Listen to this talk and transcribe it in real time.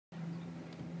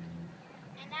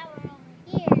now we're over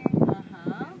here.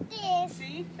 Uh-huh.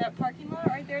 See that parking lot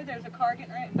right there? There's a car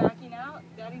getting right backing out.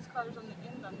 Daddy's car's on the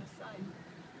end on this side.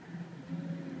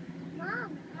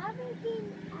 Mom, how are we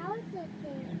getting out of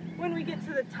there? When we get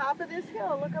to the top of this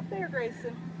hill, look up there,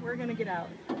 Grayson. We're gonna get out.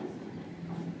 Top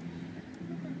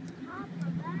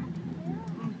of that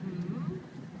hill?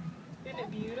 Isn't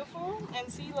it beautiful?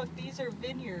 And see, look, these are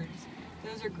vineyards.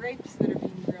 Those are grapes that are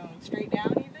being grown. Straight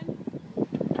down even.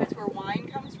 That's where wine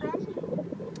comes from.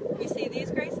 You see these,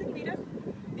 Grayson, Vita?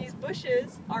 These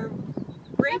bushes are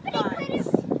grapevines.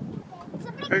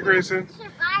 Hey, Grayson.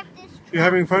 Survive this You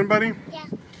having fun, buddy? Yeah.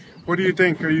 What do you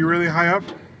think? Are you really high up?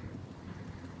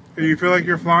 Do you feel like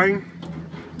you're flying?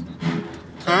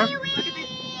 Huh?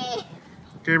 Kiwi!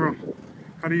 Gabriel,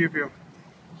 how do you feel?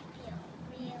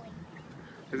 Really?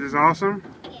 Is this awesome?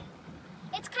 Yeah.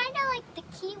 It's kind of like the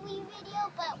kiwi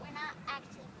video, but we're not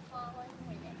actually falling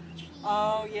with a tree.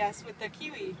 Oh, yes, with the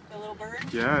kiwi, the little bird.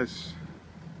 Yes.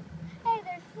 Hey,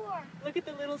 there's 4. Look at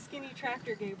the little skinny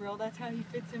tractor, Gabriel. That's how he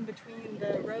fits in between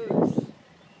the rows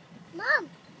Mom!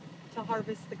 to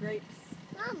harvest the grapes.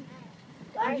 Mom!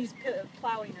 And he's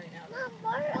plowing right now. Mom,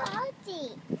 what are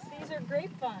these? These are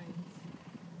grapevines.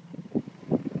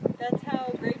 That's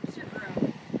how grapes are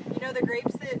grown. You know the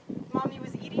grapes that Mommy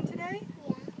was eating today?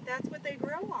 Yeah. That's what they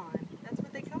grow on. That's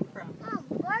what they come from. Mom,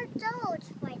 what are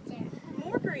those right there?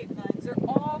 More grapevines. They're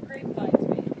all grapevines,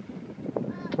 baby.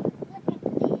 Mom, look at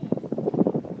this.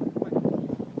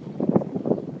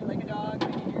 You're like a dog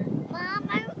right here. Mom,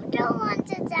 I don't want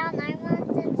to down. I want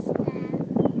to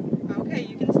stand. Okay,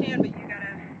 you can stand, but you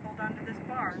gotta hold on to this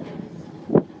bar.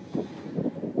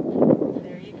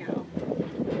 There you go.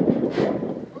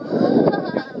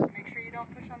 Make sure you don't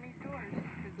push on these doors,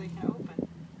 because they can open.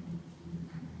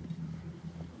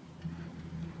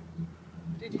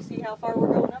 Did you see how far we're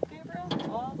going up, Gabriel?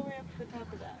 All the way up to the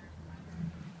top of that.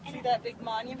 See that big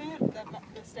monument,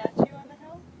 the statue on the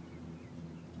hill?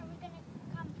 Are we going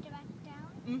to come back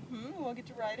down? Mm-hmm. We'll get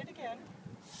to ride it again.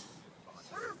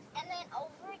 Mom, and then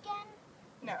over again?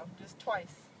 No, just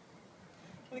twice.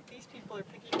 Look, these people are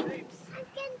picking grapes. I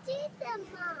can see them,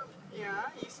 Mom. Yeah?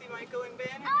 You see Michael and Ben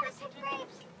and Oh, Chris the and Jenny?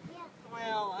 grapes. Yeah.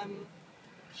 Well, I'm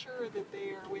sure that they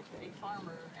are with a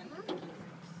farmer and they're picking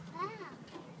grapes. Wow.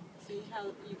 See how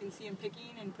you can see them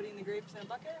picking and putting the grapes in a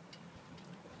bucket?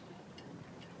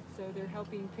 So they're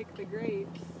helping pick the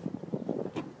grapes.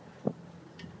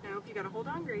 Now, you gotta hold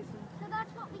on, Grayson. So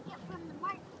that's what we get from the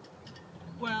market.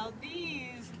 Well,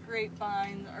 these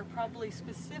grapevines are probably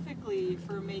specifically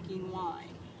for making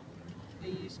wine. They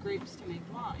use grapes to make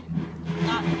wine,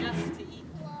 not just to eat.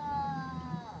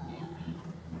 Whoa. Yeah.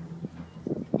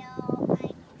 No,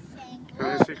 I'm saying. Can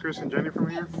I see Chris and Jenny from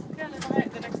here? Yeah, they're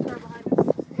behind, the next car behind us.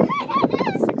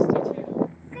 62.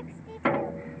 62.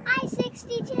 Hi,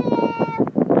 62.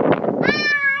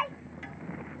 Hi.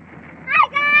 Hi,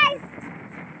 guys.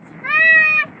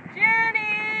 Hi.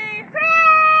 Jenny!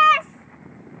 Chris.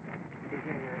 They can't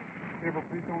hear it. Gabriel,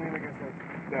 please don't lean against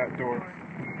that door.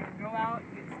 Go out,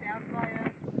 get stabbed by a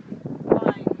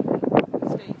vine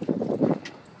stake.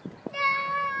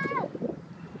 No.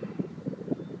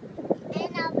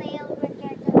 And I'll be over there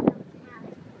to the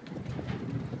house.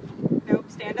 Nope,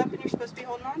 stand up and you're supposed to be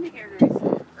holding on to here,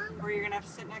 Grayson. Or you're going to have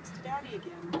to sit next to Daddy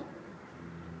again.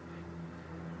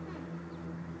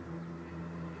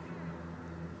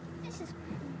 This is.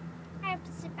 I have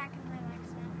to sit back and relax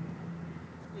now.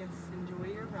 Yes,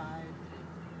 enjoy your ride.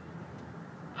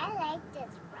 I like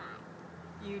this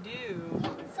ride. You do.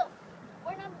 So,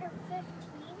 we're number 15.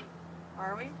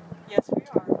 Are we? Yes, we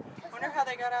are. Wonder how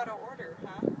they got out of order,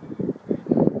 huh?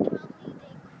 Probably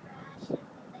they crashed.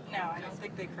 No, I don't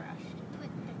think they crashed.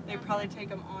 They probably take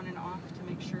them on and off to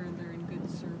make sure they're in good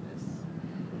service.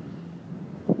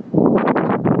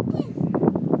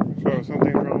 So if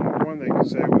something's wrong with one, they can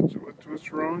say,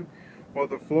 what's wrong? Well,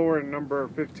 the floor in number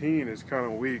 15 is kind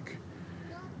of weak.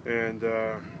 And,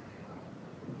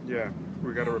 yeah,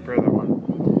 we got to repair that one.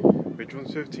 Which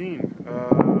one's 15?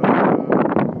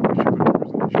 We should put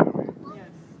numbers in it, shouldn't we? Yes.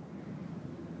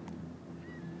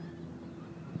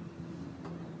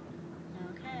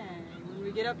 Okay. When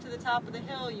we get up to the top of the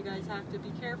hill, you guys have to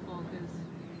be careful because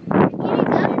Getting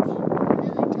up to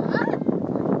the top.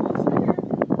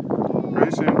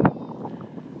 Grayson,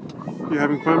 you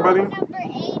having fun, buddy? Number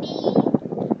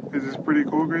 80. Is this pretty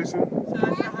cool, Grayson? so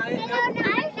that's the height. No, I'm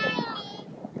 90.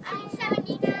 I'm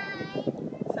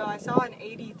 79. So I saw an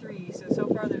 83. So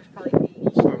far there's probably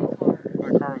 80 So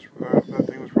cars. that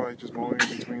thing was probably just mowing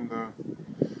between the.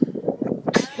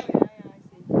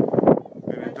 Oh,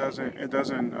 yeah, I see. And it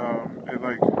doesn't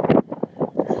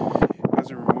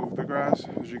remove the grass.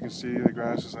 As you can see, the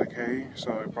grass is like hay,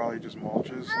 so it probably just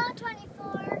mulches. Hello,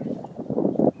 24.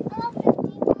 Hello,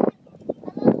 59.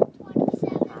 Hello,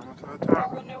 27. Almost to the I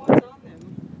top. don't know what's on them.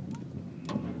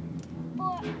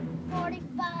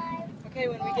 45. Okay,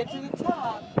 when we get to the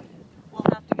top, we'll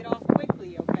have to get off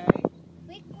quickly, okay?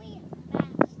 Quickly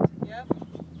and fast. Yep.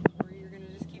 Or you're going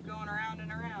to just keep going around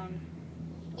and around.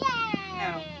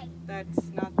 Yay! That's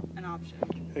not an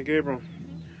option. Hey Gabriel,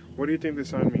 what do you think this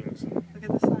sign means? Look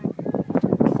at the sign.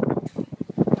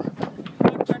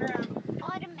 Turn around.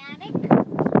 Automatic.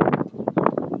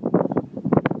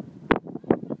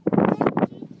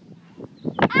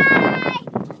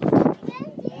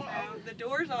 The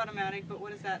door's automatic, but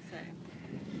what does that say?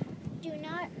 Do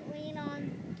not lean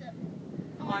on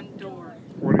the On door.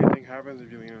 What do you think happens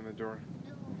if you lean on the door?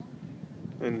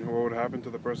 And what would happen to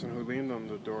the person who leaned on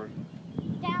the door?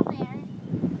 Down there.